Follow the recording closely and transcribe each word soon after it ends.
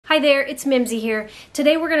Hi there, it's Mimsy here.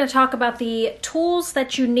 Today we're going to talk about the tools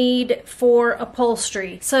that you need for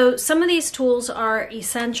upholstery. So some of these tools are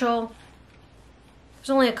essential. There's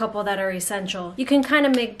only a couple that are essential. You can kind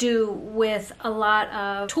of make do with a lot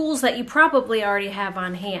of tools that you probably already have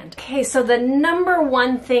on hand. Okay, so the number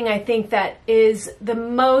one thing I think that is the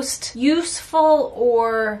most useful,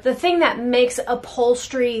 or the thing that makes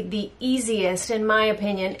upholstery the easiest, in my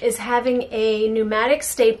opinion, is having a pneumatic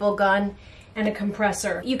staple gun and a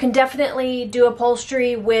compressor. You can definitely do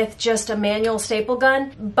upholstery with just a manual staple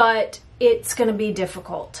gun, but it's going to be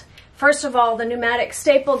difficult. First of all, the pneumatic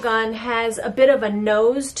staple gun has a bit of a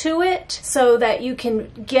nose to it so that you can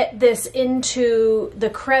get this into the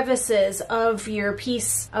crevices of your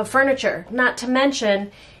piece of furniture. Not to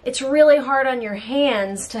mention, it's really hard on your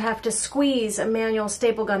hands to have to squeeze a manual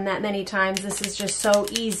staple gun that many times. This is just so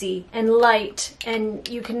easy and light, and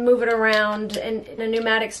you can move it around, and a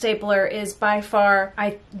pneumatic stapler is by far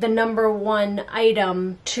the number one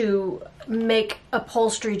item to make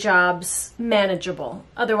upholstery jobs manageable.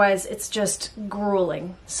 Otherwise, it's just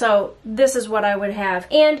grueling. So this is what I would have.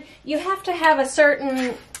 And you have to have a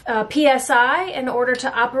certain PSI in order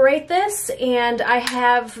to operate this, and I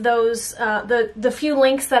have those, the few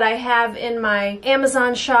links that I have in my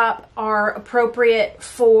Amazon shop are appropriate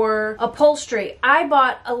for upholstery. I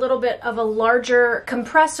bought a little bit of a larger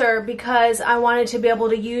compressor because I wanted to be able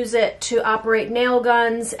to use it to operate nail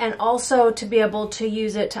guns and also to be able to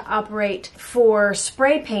use it to operate for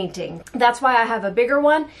spray painting. That's why I have a bigger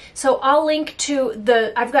one. So I'll link to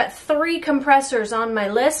I've got 3 compressors on my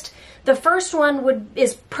list. The first one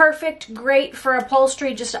is perfect, great for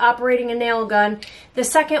upholstery, just operating a nail gun. The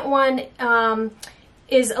second one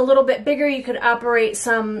is a little bit bigger. You could operate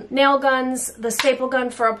some nail guns, the staple gun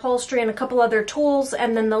for upholstery, and a couple other tools.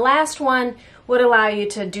 And then the last one would allow you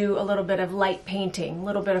to do a little bit of light painting, a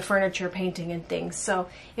little bit of furniture painting and things. So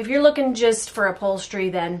if you're looking just for upholstery,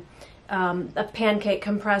 then a pancake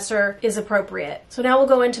compressor is appropriate. So now we'll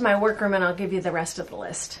go into my workroom and I'll give you the rest of the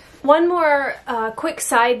list. One more quick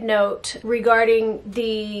side note regarding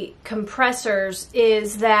the compressors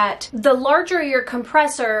is that the larger your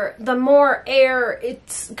compressor, the more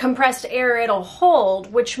compressed air it'll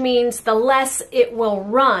hold, which means the less it will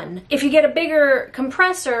run. If you get a bigger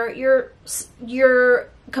compressor, your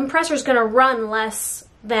compressor is going to run less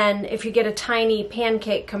than if you get a tiny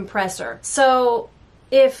pancake compressor. So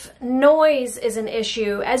if noise is an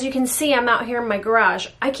issue, as you can see, I'm out here in my garage.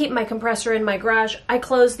 I keep my compressor in my garage. I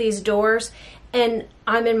close these doors and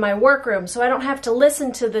I'm in my workroom, so I don't have to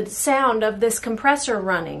listen to the sound of this compressor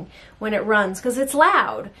running when it runs because it's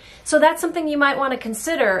loud. So that's something you might want to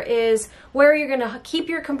consider, is where you're going to keep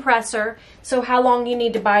your compressor, so how long you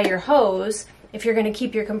need to buy your hose if you're going to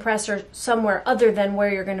keep your compressor somewhere other than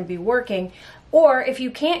where you're going to be working. Or if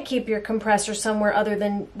you can't keep your compressor somewhere other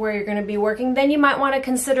than where you're going to be working, then you might want to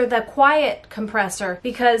consider the quiet compressor,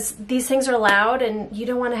 because these things are loud and you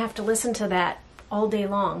don't want to have to listen to that all day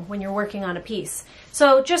long when you're working on a piece.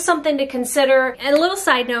 So just something to consider. And a little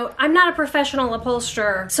side note, I'm not a professional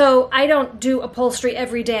upholsterer, so I don't do upholstery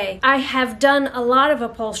every day. I have done a lot of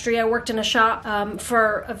upholstery. I worked in a shop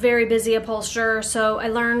for a very busy upholsterer, so I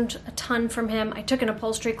learned a ton from him. I took an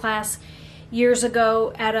upholstery class years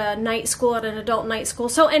ago at a night school, at an adult night school.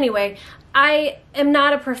 So anyway, I am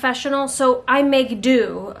not a professional, so I make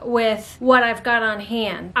do with what I've got on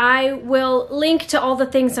hand. I will link to all the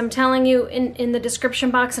things I'm telling you in the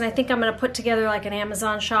description box, and I think I'm going to put together like an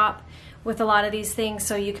Amazon shop with a lot of these things,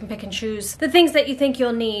 so you can pick and choose the things that you think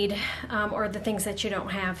you'll need, or the things that you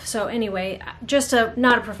don't have. So anyway, just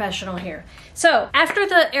not a professional here. So after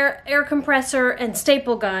the air compressor and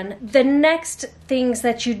staple gun, the next things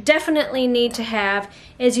that you definitely need to have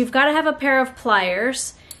is you've got to have a pair of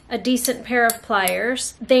pliers, a decent pair of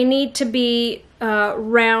pliers. They need to be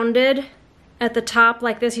rounded at the top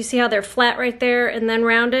like this. You see how they're flat right there and then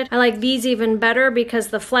rounded? I like these even better because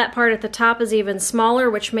the flat part at the top is even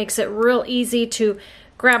smaller, which makes it real easy to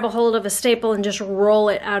grab a hold of a staple and just roll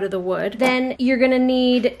it out of the wood. Then you're gonna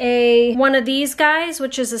need one of these guys,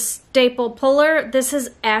 which is a staple puller. This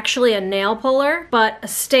is actually a nail puller, but a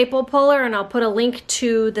staple puller, and I'll put a link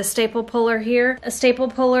to the staple puller here. A staple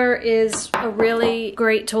puller is a really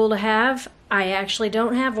great tool to have. I actually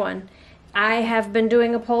don't have one. I have been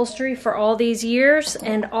doing upholstery for all these years,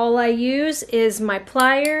 and all I use is my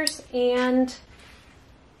pliers and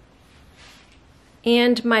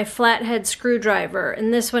my flathead screwdriver.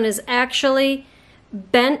 And this one is actually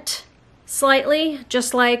bent slightly,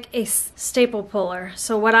 just like a staple puller.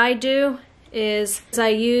 So what I do is I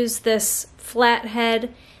use this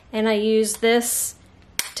flathead and I use this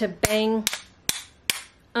to bang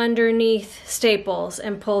underneath staples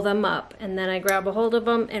and pull them up, and then I grab a hold of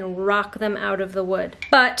them and rock them out of the wood.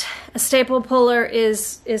 But a staple puller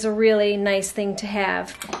is a really nice thing to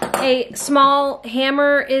have. A small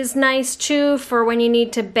hammer is nice too for when you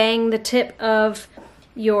need to bang the tip of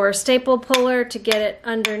your staple puller to get it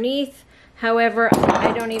underneath. However,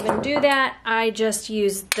 I don't even do that. I just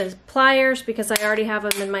use the pliers because I already have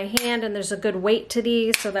them in my hand and there's a good weight to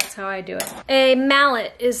these, so that's how I do it. A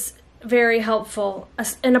mallet is very helpful.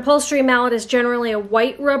 An upholstery mallet is generally a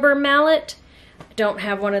white rubber mallet. I don't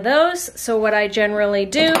have one of those, so what I generally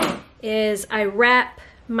do is I wrap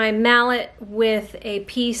my mallet with a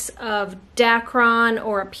piece of Dacron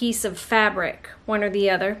or a piece of fabric, one or the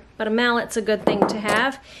other, but a mallet's a good thing to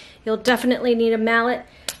have. You'll definitely need a mallet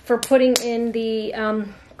for putting in the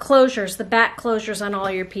closures, the back closures on all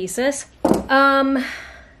your pieces.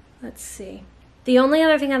 Let's see. The only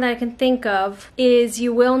other thing that I can think of is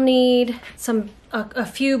you will need a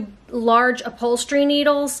few large upholstery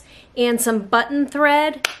needles and some button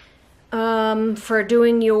thread for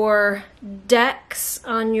doing your decks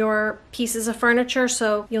on your pieces of furniture,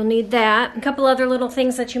 so you'll need that. A couple other little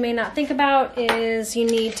things that you may not think about is you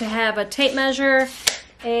need to have a tape measure.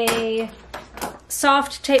 A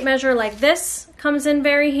soft tape measure like this comes in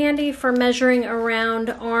very handy for measuring around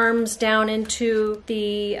arms down into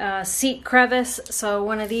the seat crevice, so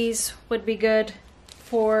one of these would be good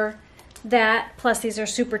for that. Plus these are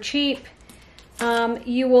super cheap.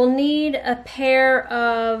 You will need a pair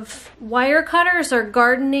of wire cutters or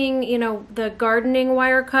gardening, the gardening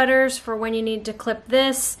wire cutters for when you need to clip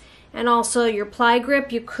this, and also your ply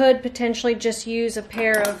grip. You could potentially just use a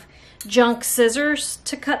pair of junk scissors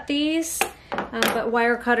to cut these, but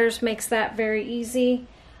wire cutters makes that very easy.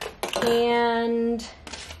 And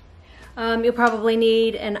you'll probably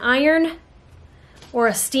need an iron or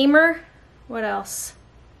a steamer. What else?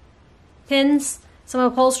 Pins, some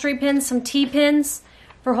upholstery pins, some T-pins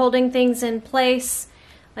for holding things in place.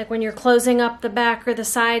 Like when you're closing up the back or the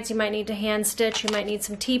sides, you might need to hand stitch. You might need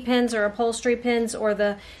some T-pins or upholstery pins or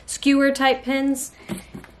the skewer type pins.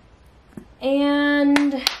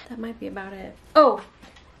 And that might be about it. Oh,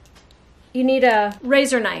 you need a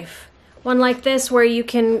razor knife. One like this where you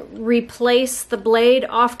can replace the blade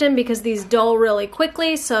often because these dull really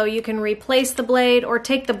quickly, so you can replace the blade or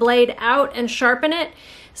take the blade out and sharpen it.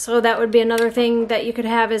 So that would be another thing that you could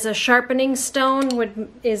have, is a sharpening stone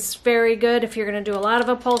is very good if you're going to do a lot of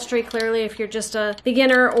upholstery. Clearly, if you're just a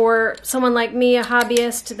beginner or someone like me, a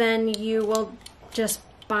hobbyist, then you will just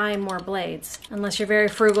buy more blades, unless you're very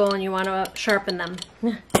frugal and you want to sharpen them.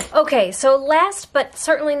 Okay, so last but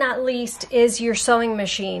certainly not least is your sewing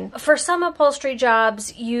machine. For some upholstery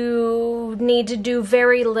jobs, you need to do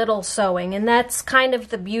very little sewing, and that's kind of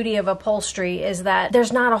the beauty of upholstery, is that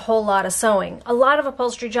there's not a whole lot of sewing. A lot of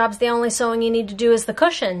upholstery jobs, the only sewing you need to do is the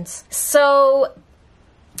cushions. So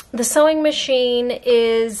the sewing machine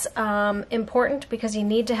is important because you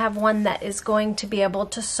need to have one that is going to be able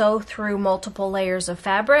to sew through multiple layers of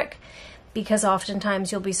fabric, because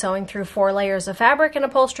oftentimes you'll be sewing through 4 layers of fabric, and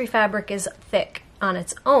upholstery fabric is thick on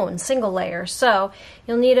its own, single layer. So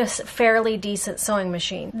you'll need a fairly decent sewing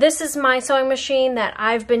machine. This is my sewing machine that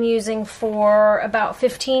I've been using for about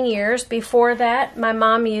 15 years. Before that, my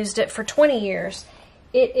mom used it for 20 years.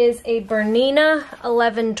 It is a Bernina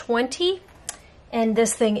 1120. And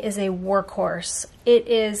this thing is a workhorse. It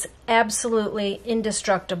is absolutely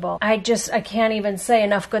indestructible. I can't even say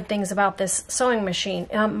enough good things about this sewing machine.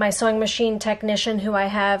 My sewing machine technician who I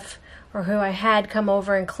had come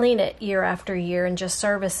over and clean it year after year and just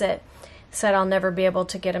service it, said I'll never be able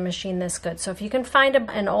to get a machine this good. So if you can find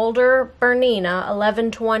an older Bernina,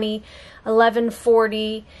 1120,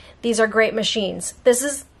 1140, these are great machines. This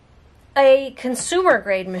is a consumer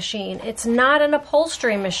grade machine. It's not an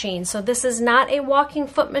upholstery machine. So this is not a walking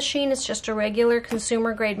foot machine. It's just a regular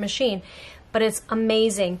consumer grade machine, but it's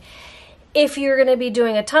amazing. If you're going to be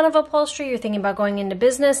doing a ton of upholstery, you're thinking about going into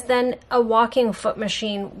business, then a walking foot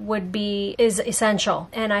machine is essential.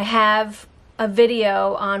 And I have a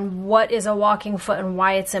video on what is a walking foot and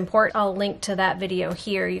why it's important. I'll link to that video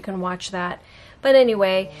here. You can watch that. But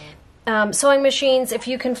anyway, sewing machines, if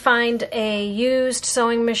you can find a used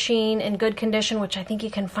sewing machine in good condition, which I think you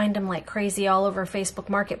can find them like crazy all over Facebook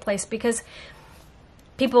Marketplace, because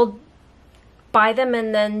people buy them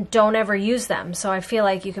and then don't ever use them. So I feel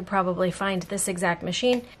like you could probably find this exact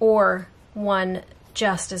machine or one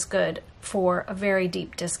just as good for a very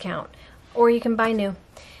deep discount. Or you can buy new.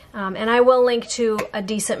 And I will link to a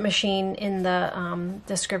decent machine in the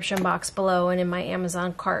description box below and in my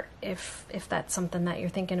Amazon cart if that's something that you're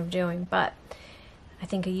thinking of doing. But I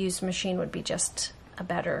think a used machine would be just a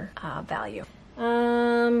better value.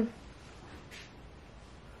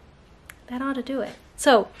 that ought to do it.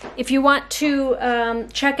 So if you want to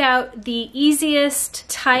check out the easiest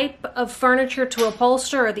type of furniture to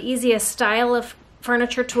upholster or the easiest style of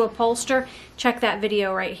furniture to upholster, check that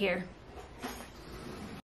video right here.